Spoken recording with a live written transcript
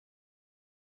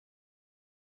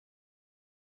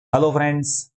Hello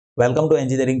friends, welcome to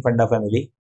Engineering Funda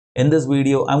family. In this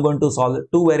video, I'm going to solve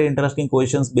two very interesting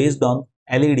questions based on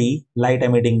LED light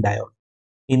emitting diode.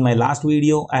 In my last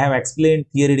video, I have explained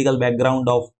theoretical background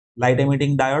of light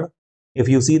emitting diode. If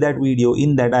you see that video,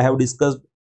 in that I have discussed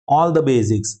all the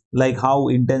basics like how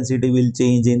intensity will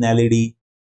change in LED,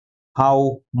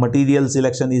 how material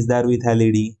selection is there with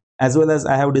LED, as well as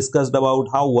I have discussed about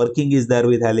how working is there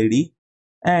with LED,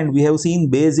 and we have seen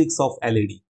basics of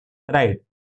LED, right?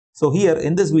 So here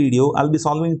in this video, I'll be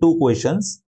solving two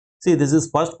questions. See, this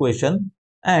is first question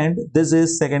and this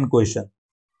is second question.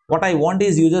 What I want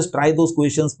is you just try those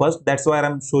questions first. That's why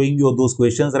I'm showing you those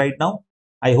questions right now.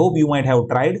 I hope you might have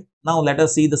tried. Now let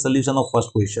us see the solution of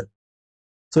first question.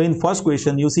 So in first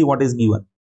question, you see what is given.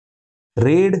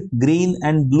 Red, green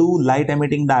and blue light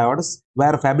emitting diodes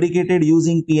were fabricated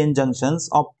using PN junctions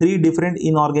of three different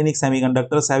inorganic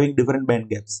semiconductors having different band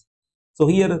gaps. So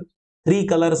here three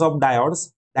colors of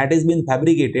diodes that has been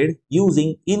fabricated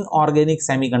using inorganic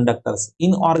semiconductors.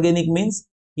 Inorganic means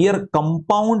here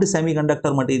compound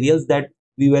semiconductor materials that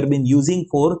we were been using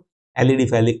for LED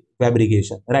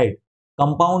fabrication, right?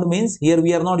 Compound means here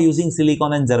we are not using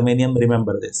silicon and germanium,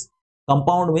 remember this.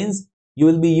 Compound means you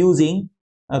will be using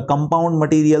compound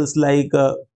materials like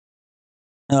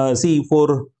see,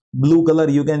 for blue color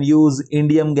you can use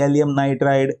indium gallium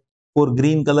nitride, for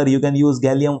green color you can use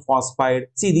gallium phosphide.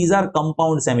 See, these are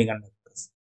compound semiconductors,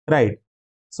 right?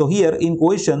 So here in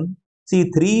question, see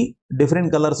three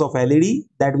different colors of LED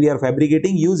that we are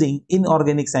fabricating using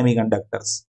inorganic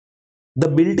semiconductors. The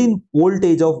built-in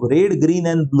voltage of red, green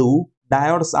and blue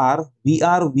diodes are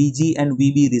VR, VG and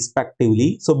VB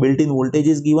respectively. So built-in voltage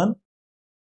is given.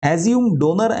 Assume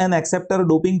donor and acceptor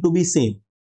doping to be same.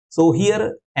 So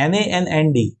here Na and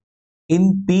Nd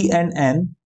in P and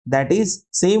N, that is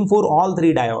same for all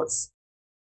three diodes.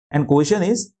 And question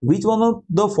is, which one of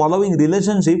the following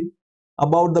relationship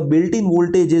about the built-in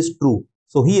voltage is true?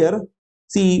 So here,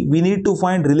 see, we need to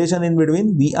find relation in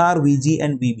between VR, VG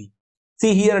and VB.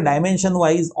 See here, dimension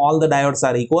wise all the diodes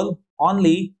are equal,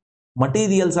 only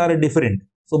materials are different.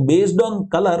 So based on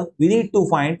color, we need to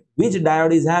find which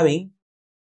diode is having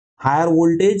higher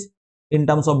voltage in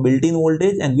terms of built-in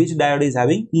voltage and which diode is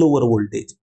having lower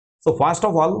voltage. So first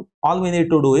of all we need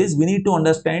to do is we need to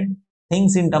understand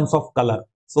things in terms of color.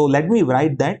 So let me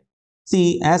write that.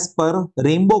 See, as per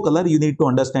rainbow color you need to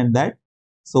understand that.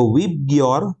 So with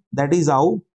Gior, that is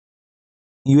how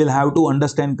you will have to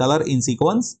understand color in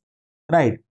sequence,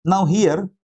 right? Now here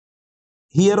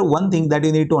one thing that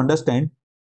you need to understand.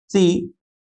 See,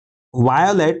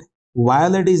 violet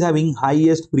is having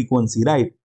highest frequency,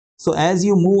 right? So as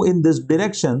you move in this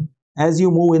direction,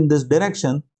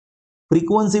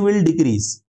 frequency will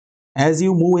decrease. As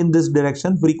you move in this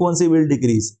direction, frequency will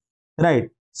decrease, right?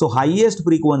 So highest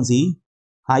frequency,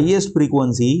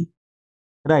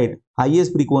 right?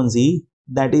 Highest frequency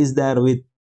that is there with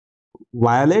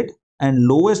violet, and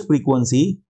lowest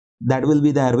frequency that will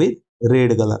be there with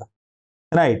red color,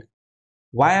 right?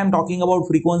 Why I am talking about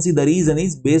frequency? The reason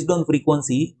is based on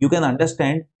frequency, you can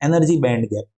understand energy band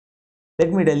gap.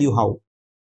 Let me tell you how.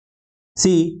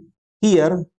 See,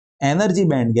 here energy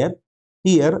band gap,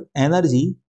 here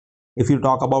energy, if you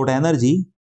talk about energy,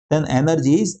 then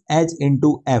energy is H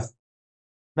into F,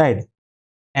 right?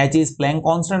 H is Planck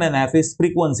constant and F is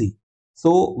frequency.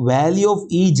 So value of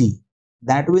Eg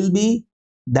that will be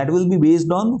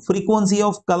based on frequency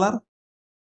of color,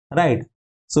 right?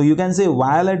 So you can say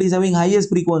violet is having highest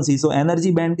frequency, so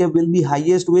energy band gap will be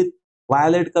highest with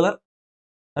violet color,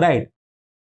 right?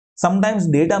 Sometimes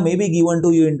data may be given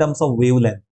to you in terms of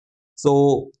wavelength.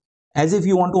 So as if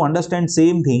you want to understand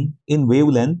same thing in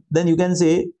wavelength, then you can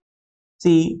say,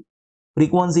 see,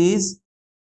 frequency is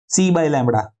C by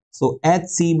lambda. So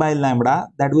Hc by lambda,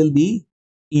 that will be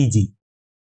Eg.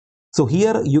 So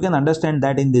here you can understand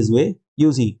that in this way.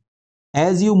 You see,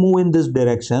 as you move in this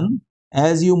direction,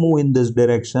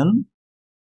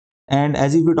 and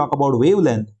as if you talk about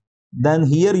wavelength, then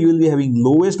here you will be having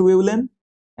lowest wavelength,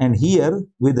 and here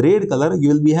with red color you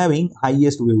will be having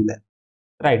highest wavelength,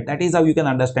 right? That is how you can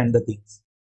understand the things.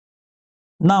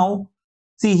 Now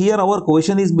see, here our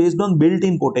question is based on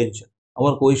built-in potential.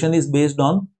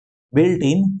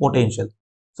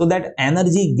 So that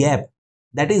energy gap,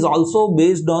 that is also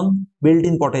based on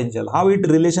built-in potential. How it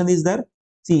relation is there?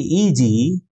 See,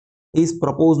 Eg is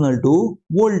proportional to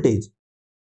voltage.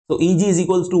 So Eg is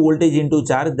equals to voltage into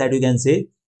charge, that you can say.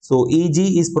 So Eg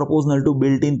is proportional to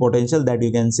built-in potential, that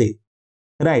you can say,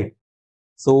 right?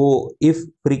 So if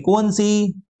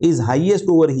frequency is highest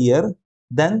over here,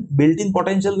 then built-in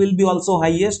potential will be also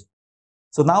highest.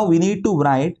 So now we need to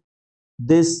write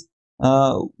this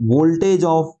voltage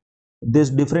of this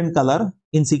different color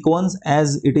in sequence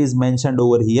as it is mentioned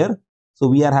over here. So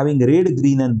we are having red,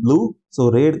 green and blue.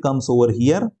 So red comes over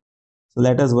here. So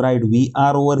let us write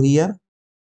VR over here.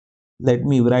 Let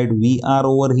me write VR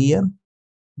over here.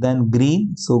 Then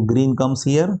green. So green comes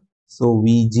here. So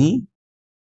VG.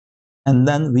 And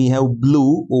then we have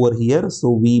blue over here.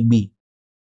 So VB.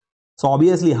 So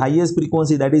obviously highest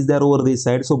frequency that is there over this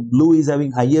side. So blue is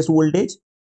having highest voltage.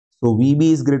 So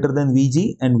VB is greater than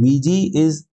VG and VG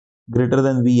is greater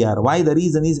than VR. Why? The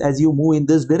reason is as you move in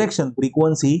this direction,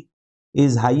 frequency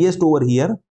is highest over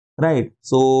here, right?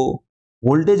 So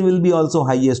voltage will be also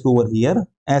highest over here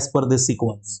as per this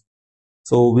sequence.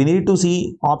 So we need to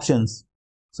see options.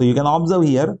 So you can observe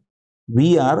here,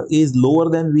 VR is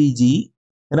lower than VG,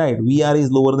 right? VR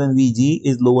is lower than VG,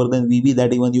 is lower than VB,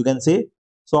 that even you can say.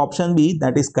 So option B,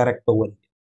 that is correct over here.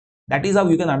 That is how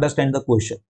you can understand the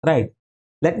question, right?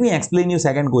 Let me explain you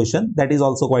second question. That is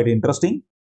also quite interesting.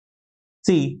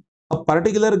 See, a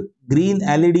particular green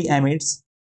LED emits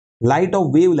light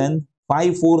of wavelength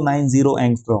 5490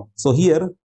 angstrom. So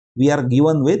here we are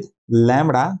given with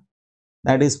lambda,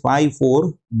 that is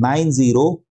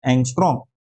 5490 angstrom.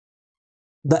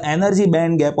 The energy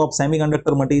band gap of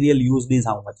semiconductor material used is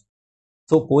how much?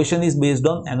 So question is based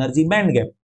on energy band gap.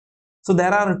 So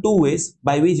there are two ways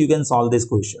by which you can solve this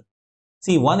question.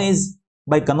 See, one is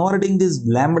by converting this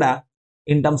lambda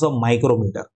in terms of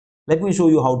micrometer. Let me show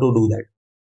you how to do that.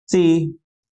 See,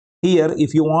 here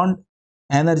if you want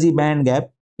energy band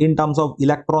gap in terms of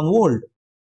electron volt,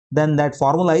 then that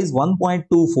formula is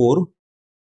 1.24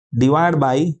 divided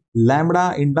by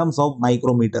lambda in terms of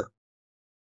micrometer.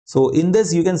 So in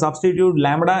this you can substitute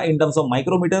lambda in terms of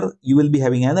micrometer, you will be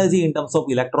having energy in terms of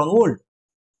electron volt,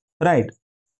 right?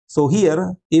 So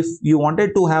here if you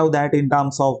wanted to have that in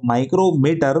terms of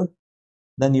micrometer,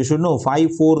 then you should know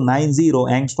 5490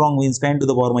 angstrom means 10 to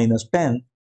the power minus 10.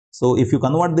 So if you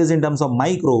convert this in terms of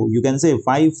micro, you can say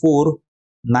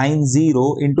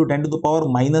 5490 into 10 to the power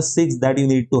minus 6 that you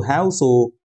need to have.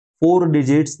 So 4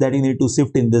 digits that you need to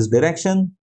shift in this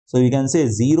direction. So you can say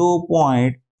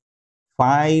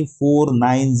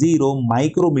 0.5490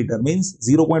 micrometer means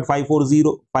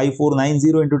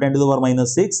 0.5490 into 10 to the power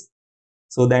minus 6.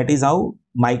 So that is how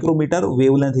micrometer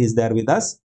wavelength is there with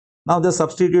us. Now just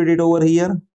substitute it over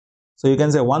here. So you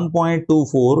can say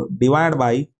 1.24 divided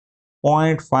by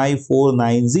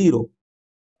 0.5490.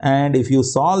 And if you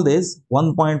solve this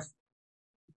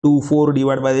 1.24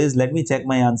 divided by this, let me check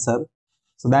my answer.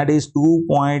 So that is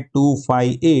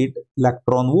 2.258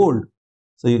 electron volt.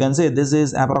 So you can say this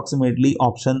is approximately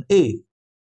option A.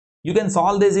 You can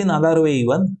solve this in another way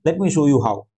even. Let me show you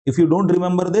how. If you don't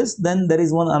remember this, then there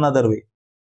is one another way.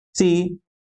 See,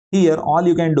 here all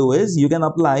you can do is you can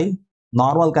apply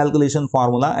normal calculation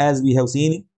formula as we have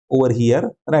seen over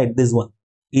here, right? This one,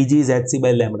 Eg is Hc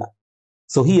by lambda.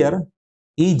 So here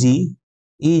Eg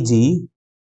is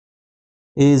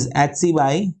Hc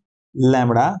by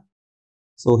lambda.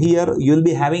 So here you will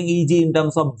be having Eg in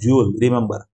terms of joule.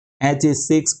 Remember, H is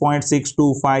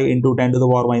 6.625 into 10 to the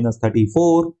power minus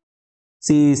 34.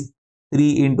 C is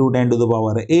 3 into 10 to the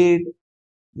power 8.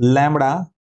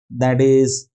 Lambda, that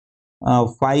is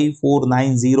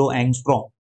 5490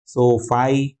 angstrom. So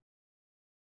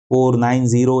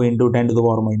 5490 into 10 to the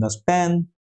power minus 10.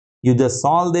 You just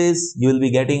solve this, you will be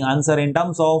getting answer in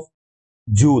terms of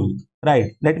joule,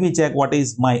 right? Let me check what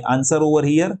is my answer over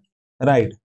here,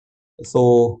 right?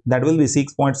 So that will be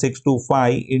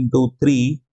 6.625 into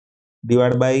 3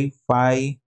 divided by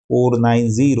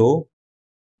 5490.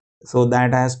 So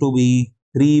that has to be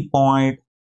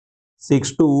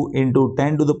 3.62 into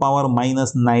 10 to the power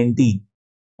minus 19.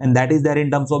 And that is there in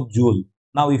terms of joule.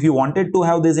 Now, if you wanted to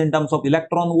have this in terms of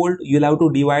electron volt, you'll have to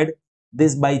divide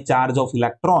this by charge of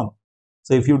electron.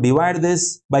 So if you divide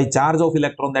this by charge of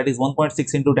electron, that is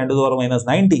 1.6 into 10 to the power minus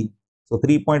 19. So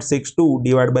 3.62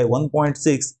 divided by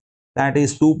 1.6, that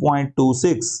is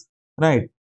 2.26, right?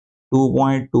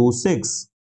 2.26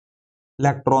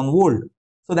 electron volt.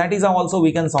 So that is how also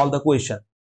we can solve the question.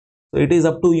 So it is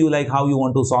up to you like how you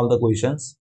want to solve the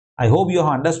questions. I hope you have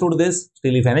understood this.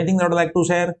 Still, if anything that you would like to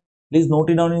share, please note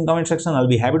it down in comment section. I'll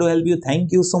be happy to help you.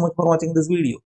 Thank you so much for watching this video.